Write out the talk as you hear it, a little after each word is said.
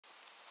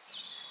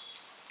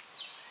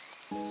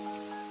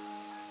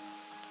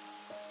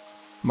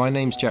My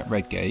name's Jack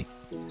Redgate,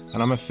 and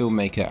I'm a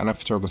filmmaker and a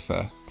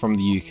photographer from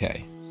the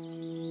UK.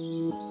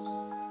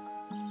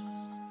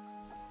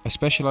 I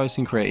specialise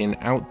in creating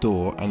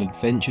outdoor and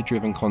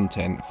adventure-driven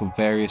content for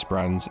various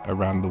brands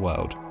around the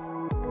world.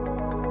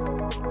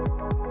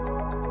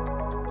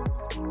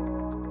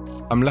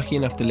 I'm lucky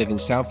enough to live in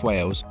South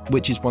Wales,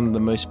 which is one of the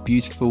most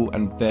beautiful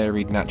and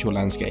varied natural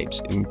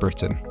landscapes in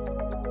Britain.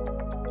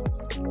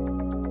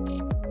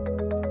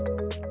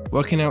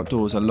 Working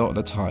outdoors a lot of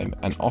the time,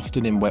 and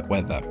often in wet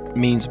weather,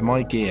 means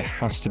my gear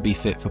has to be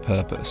fit for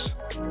purpose.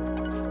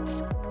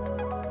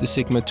 The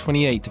Sigma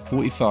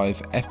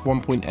 28-45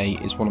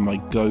 F1.8 is one of my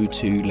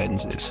go-to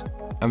lenses,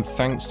 and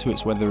thanks to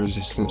its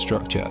weather-resistant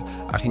structure,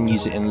 I can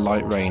use it in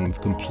light rain with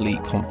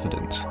complete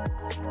confidence.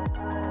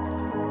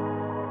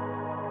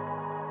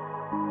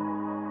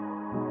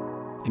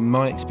 In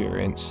my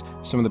experience,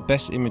 some of the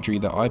best imagery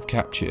that I've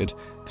captured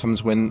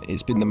comes when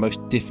it's been the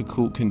most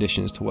difficult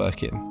conditions to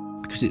work in,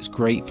 because it's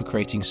great for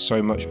creating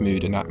so much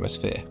mood and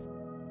atmosphere.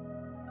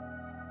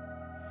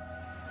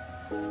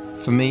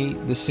 For me,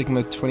 the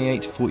Sigma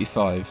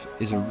 28-45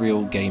 is a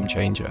real game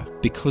changer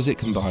because it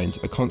combines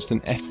a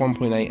constant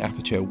f1.8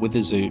 aperture with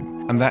a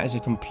zoom, and that is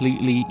a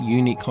completely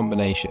unique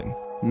combination.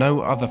 No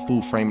other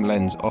full frame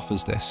lens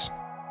offers this.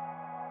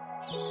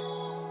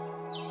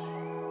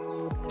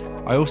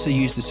 I also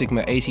use the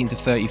Sigma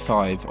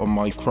 18-35 on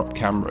my crop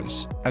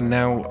cameras, and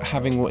now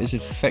having what is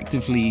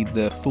effectively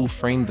the full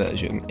frame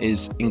version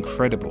is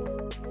incredible.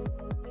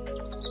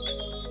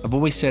 I've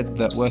always said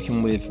that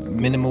working with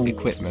minimal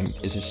equipment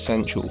is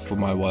essential for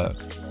my work,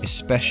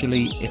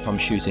 especially if I'm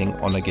shooting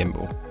on a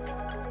gimbal.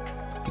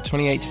 The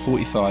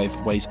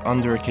 28-45 weighs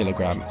under a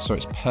kilogram, so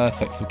it's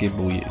perfect for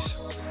gimbal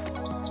use.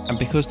 And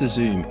because the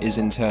zoom is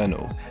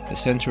internal, the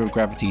centre of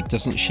gravity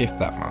doesn't shift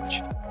that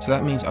much, so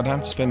that means I don't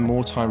have to spend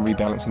more time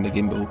rebalancing the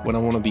gimbal when I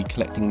want to be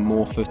collecting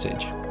more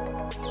footage.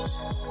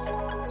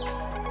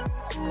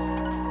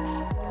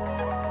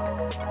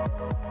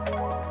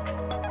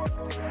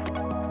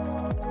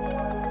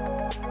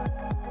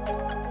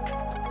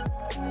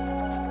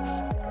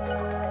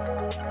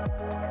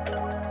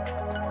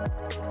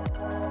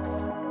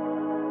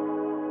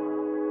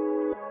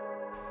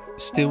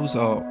 Stills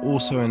are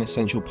also an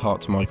essential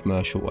part to my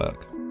commercial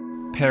work.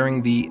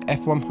 Pairing the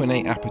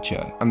f1.8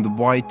 aperture and the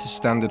wide to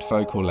standard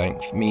focal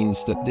length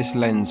means that this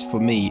lens for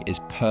me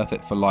is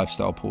perfect for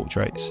lifestyle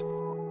portraits.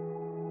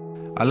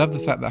 I love the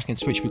fact that I can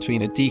switch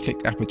between a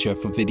declicked aperture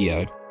for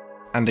video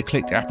and a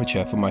clicked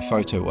aperture for my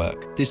photo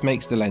work. This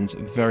makes the lens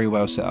very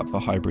well set up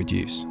for hybrid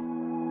use.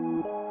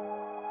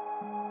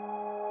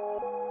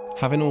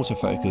 Having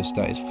autofocus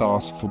that is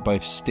fast for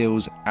both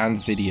stills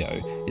and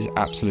video is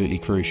absolutely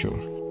crucial,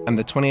 and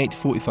the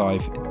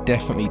 28-45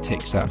 definitely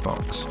ticks that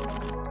box.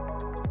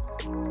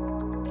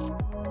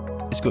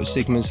 It's got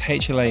Sigma's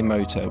HLA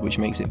motor, which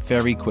makes it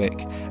very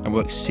quick and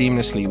works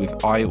seamlessly with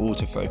eye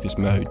autofocus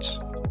modes.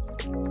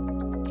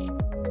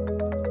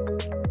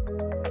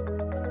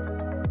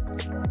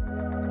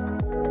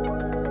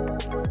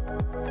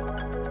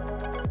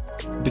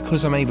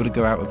 Because I'm able to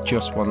go out with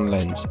just one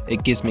lens,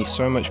 it gives me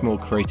so much more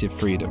creative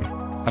freedom.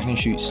 I can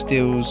shoot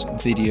stills,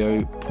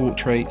 video,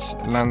 portraits,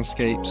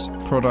 landscapes,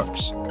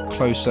 products,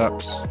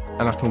 close-ups,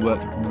 and I can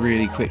work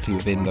really quickly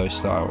within those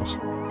styles.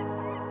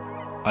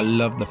 I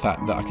love the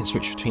fact that I can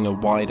switch between a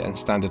wide and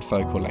standard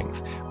focal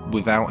length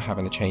without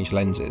having to change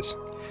lenses.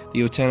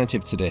 The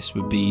alternative to this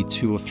would be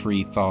 2 or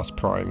 3 fast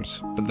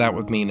primes, but that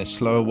would mean a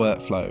slower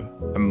workflow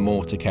and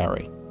more to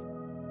carry.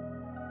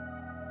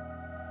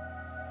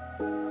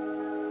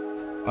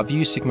 I've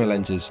used Sigma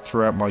lenses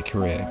throughout my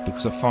career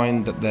because I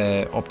find that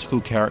their optical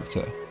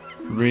character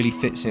really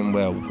fits in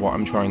well with what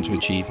I'm trying to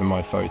achieve in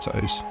my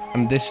photos,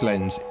 and this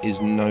lens is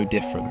no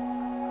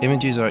different.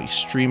 Images are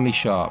extremely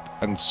sharp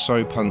and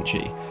so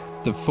punchy.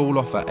 The fall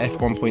off at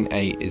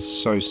f1.8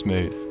 is so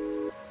smooth.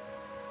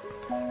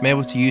 I'm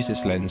able to use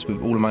this lens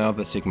with all of my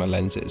other Sigma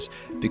lenses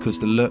because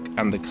the look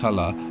and the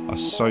colour are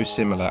so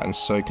similar and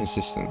so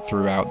consistent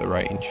throughout the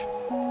range.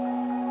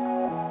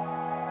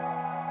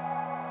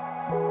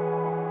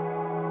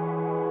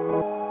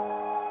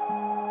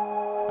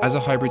 As a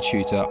hybrid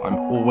shooter, I'm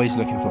always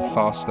looking for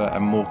faster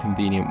and more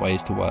convenient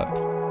ways to work.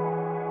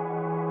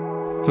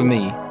 For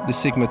me, the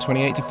Sigma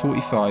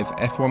 28-45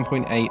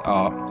 f1.8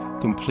 art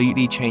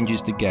completely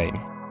changes the game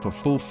for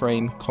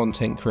full-frame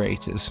content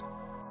creators.